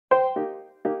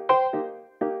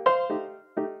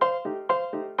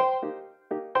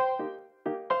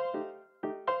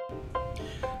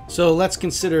So let's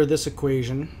consider this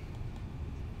equation.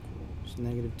 It's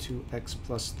negative 2x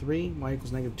plus 3, y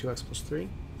equals negative 2x plus 3.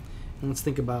 And let's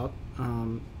think about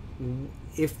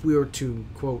if we were to,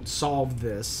 quote, solve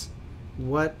this,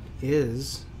 what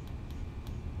is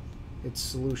its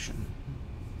solution?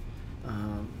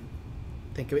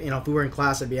 Think of, if we were in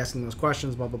class, I'd be asking those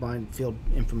questions, blah, blah, blah, and field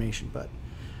information. But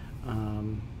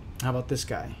how about this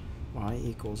guy? Y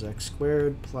equals x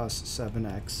squared plus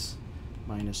 7x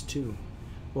minus 2.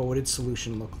 What would its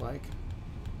solution look like?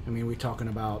 I mean, we're talking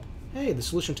about, hey, the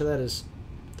solution to that is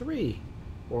 3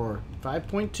 or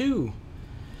 5.2.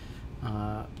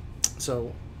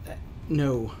 So,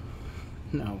 no,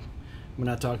 we're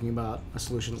not talking about a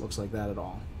solution that looks like that at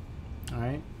all. All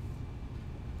right?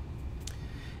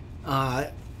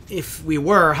 If we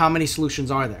were, how many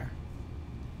solutions are there?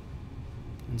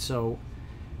 And so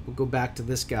we'll go back to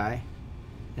this guy,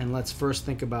 and let's first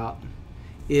think about,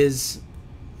 is,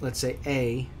 let's say,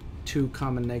 a 2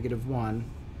 comma negative 1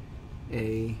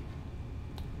 is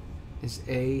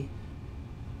a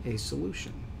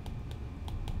solution?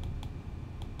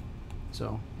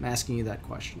 So I'm asking you that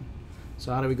question.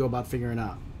 So how do we go about figuring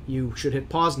out? You should hit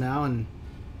pause now and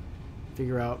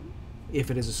figure out if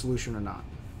it is a solution or not.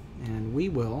 And we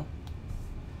will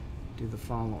do the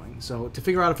following. So to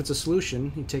figure out if it's a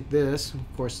solution, you take this,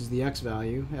 of course, is the x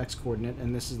value, x coordinate,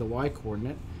 and this is the y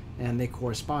coordinate, and they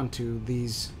correspond to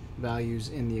these values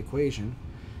in the equation.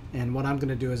 And what I'm going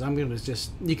to do is I'm going to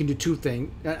just, you can do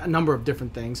a number of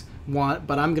different things. One,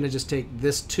 but I'm going to just take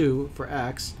this 2 for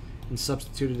x and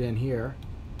substitute it in here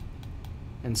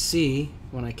and see,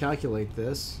 when I calculate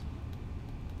this,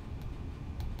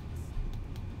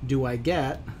 do I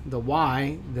get the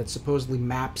y that supposedly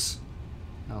maps,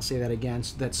 I'll say that again,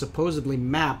 that supposedly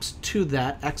maps to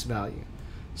that x value.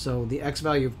 So the x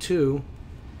value of 2,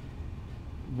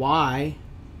 y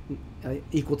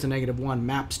equal to negative 1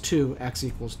 maps to x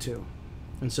equals 2.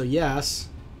 And so yes,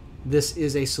 this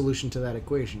is a solution to that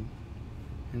equation.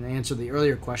 And to answer the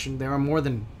earlier question, there are more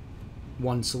than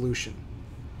one solution.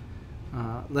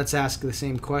 Let's ask the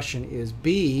same question, is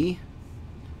b,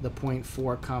 the point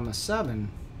 4 comma 7,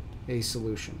 a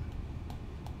solution?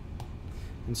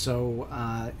 And so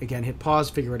again, hit pause,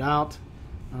 figure it out.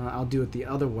 I'll do it the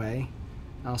other way.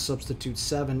 I'll substitute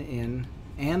 7 in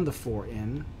and the 4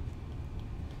 in,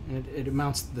 and it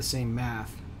amounts to the same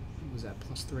math. What was that,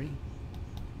 plus 3?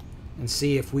 And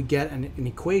see if we get an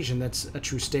equation that's a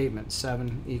true statement.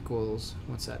 7 equals,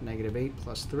 what's that, negative 8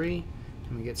 plus 3,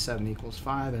 and we get 7 equals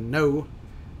 5, and no,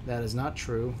 that is not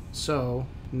true. So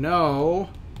no,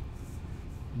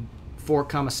 4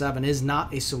 comma 7 is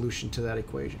not a solution to that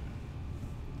equation.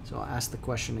 So I'll ask the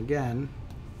question again,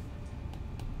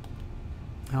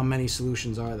 how many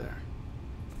solutions are there?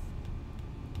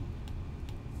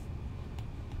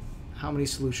 How many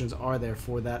solutions are there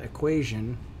for that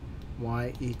equation,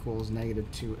 y equals negative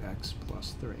 2x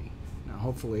plus 3? Now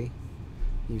hopefully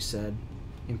you said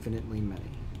infinitely many.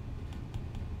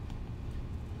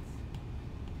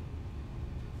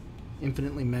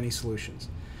 Infinitely many solutions.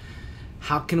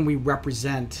 How can we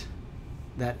represent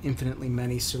that infinitely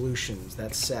many solutions,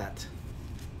 that set?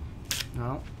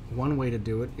 Well, one way to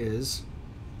do it is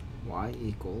y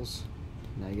equals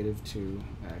negative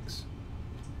 2x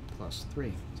plus 3.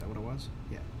 Is that what it was?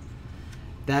 Yeah.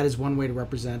 That is one way to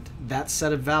represent that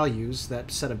set of values,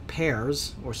 that set of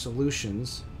pairs or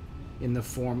solutions in the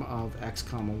form of x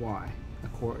comma y, a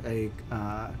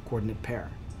coordinate pair.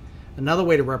 Another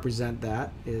way to represent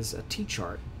that is a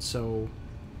t-chart. So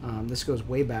this goes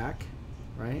way back,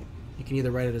 right? You can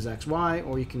either write it as xy,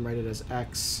 or you can write it as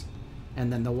x,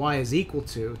 and then the y is equal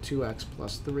to 2x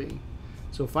plus 3.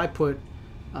 So if I put,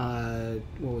 what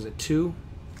was it, 2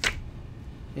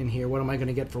 in here, what am I going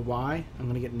to get for y? I'm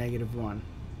going to get negative 1.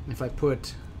 If I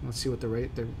put, let's see what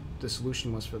the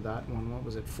solution was for that one. What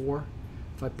was it, 4?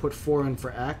 If I put 4 in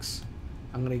for x,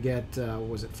 I'm going to get, what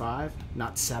was it, 5?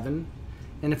 Not 7.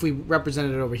 And if we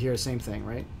represented it over here, same thing,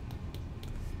 right?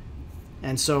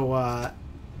 And so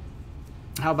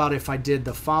how about if I did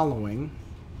the following?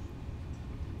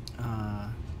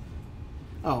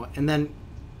 Oh, and then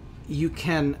you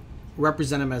can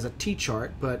represent them as a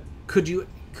t-chart, but could you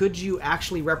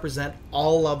actually represent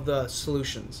all of the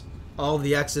solutions, all of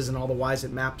the x's and all the y's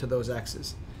that map to those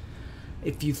x's?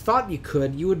 If you thought you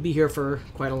could, you would be here for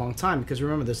quite a long time, because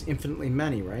remember, there's infinitely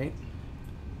many, right?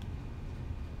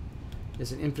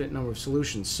 There's an infinite number of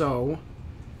solutions. So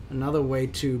another way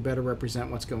to better represent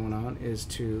what's going on is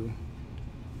to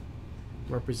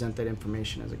represent that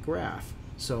information as a graph.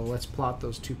 So let's plot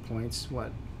those 2 points.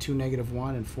 What? 2, negative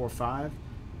 1, and 4, 5.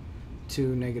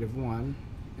 2, negative 1,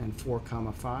 and 4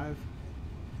 comma 5.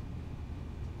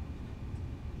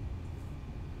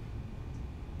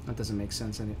 That doesn't make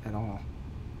sense at all.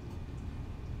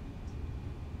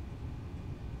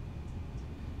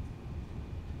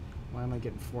 Why am I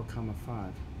getting 4,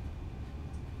 5?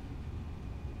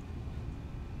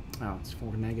 Oh, it's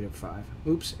 4, -5.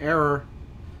 Oops, error.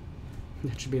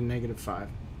 That should be a -5.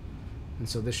 And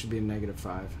so this should be a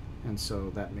 -5. And so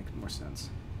that makes more sense.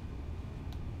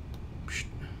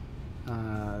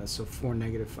 So 4,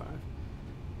 -5.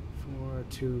 4,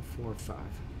 2, 4, 5.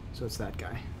 So it's that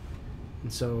guy.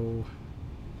 And so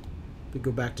we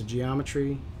go back to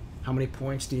geometry. How many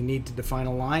points do you need to define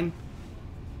a line?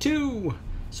 2.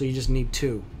 So you just need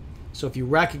 2. So if you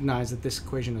recognize that this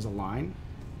equation is a line,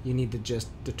 you need to just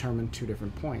determine 2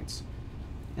 different points.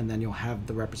 And then you'll have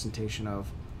the representation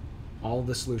of all of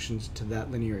the solutions to that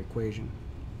linear equation.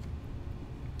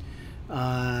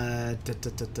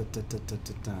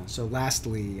 So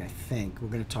lastly, I think we're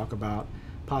going to talk about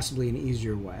possibly an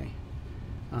easier way.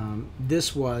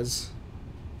 This was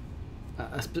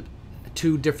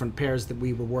 2 different pairs that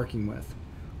we were working with.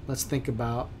 Let's think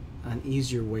about an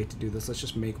easier way to do this. Let's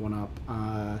just make one up.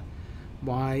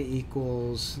 Y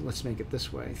equals, let's make it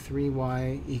this way,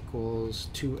 3y equals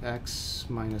 2x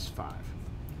minus 5.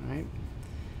 All right?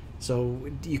 So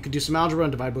you could do some algebra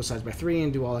and divide both sides by 3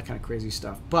 and do all that kind of crazy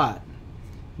stuff. But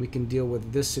we can deal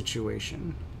with this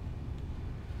situation.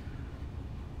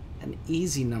 An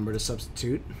easy number to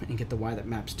substitute and get the y that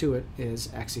maps to it is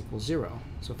x equals 0.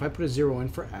 So if I put a 0 in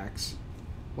for x,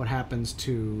 what happens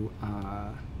to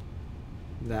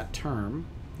that term?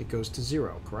 It goes to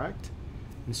 0, correct?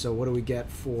 And so what do we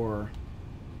get for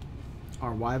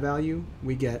our y value?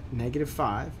 We get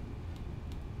 -5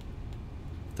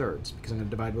 thirds, because I'm going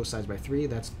to divide both sides by 3.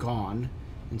 That's gone,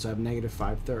 and so I have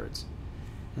 -5 thirds.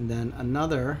 And then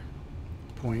another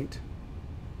point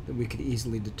that we could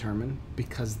easily determine,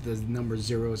 because the number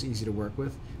 0 is easy to work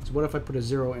with. So what if I put a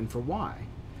 0 in for y?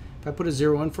 If I put a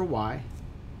 0 in for y,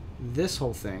 this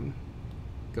whole thing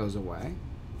goes away.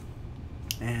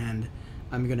 And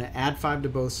I'm going to add 5 to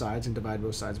both sides and divide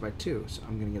both sides by 2. So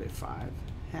I'm going to get a 5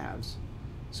 halves.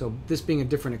 So this being a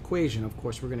different equation, of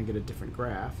course, we're going to get a different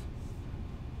graph.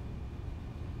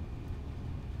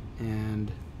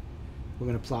 And we're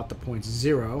going to plot the points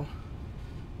 0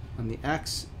 on the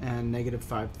x and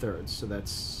 -5 thirds. So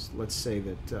that's, let's say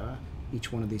that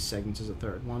each one of these segments is a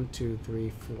third. 1, 2, 3,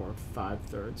 4, 5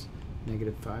 thirds,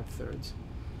 -5 thirds.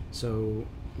 So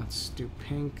let's do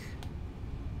pink.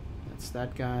 That's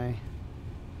that guy.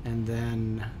 And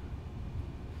then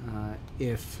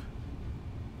if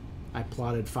I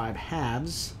plotted 5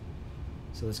 halves,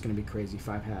 so that's going to be crazy,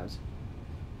 5 halves.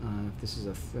 If this is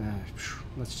a,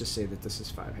 let's just say that this is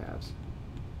 5 halves.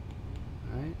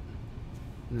 All right.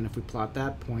 And then if we plot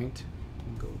that point,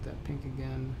 we'll go with that pink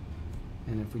again.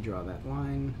 And if we draw that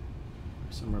line,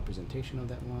 or some representation of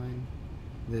that line,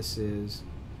 this is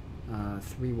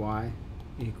 3y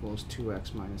equals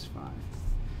 2x minus 5.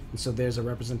 And so there's a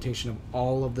representation of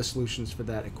all of the solutions for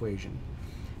that equation.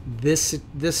 This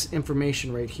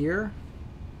information right here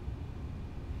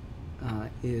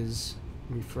is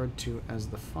referred to as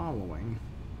the following.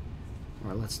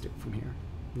 Or let's do it from here.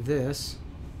 This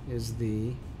is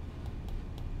the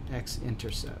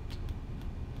x-intercept.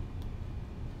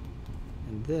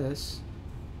 And this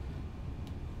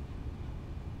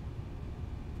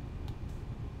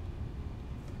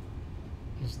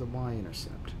is the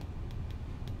y-intercept.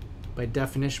 By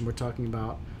definition, we're talking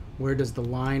about where does the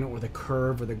line or the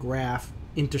curve or the graph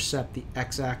intercept the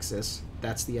x-axis.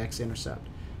 That's the x-intercept.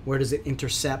 Where does it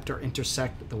intercept or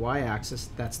intersect the y-axis?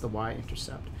 That's the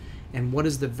y-intercept. And what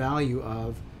is the value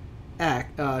of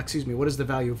what is the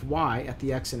value of y at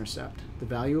the x-intercept? The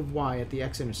value of y at the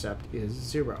x-intercept is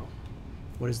 0.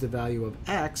 What is the value of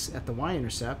x at the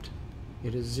y-intercept?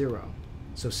 It is 0.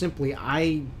 So simply,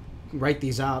 I write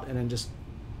these out and then just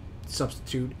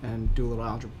substitute and do a little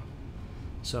algebra.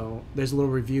 So there's a little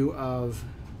review of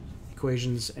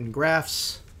equations and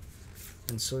graphs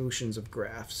and solutions of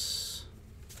graphs.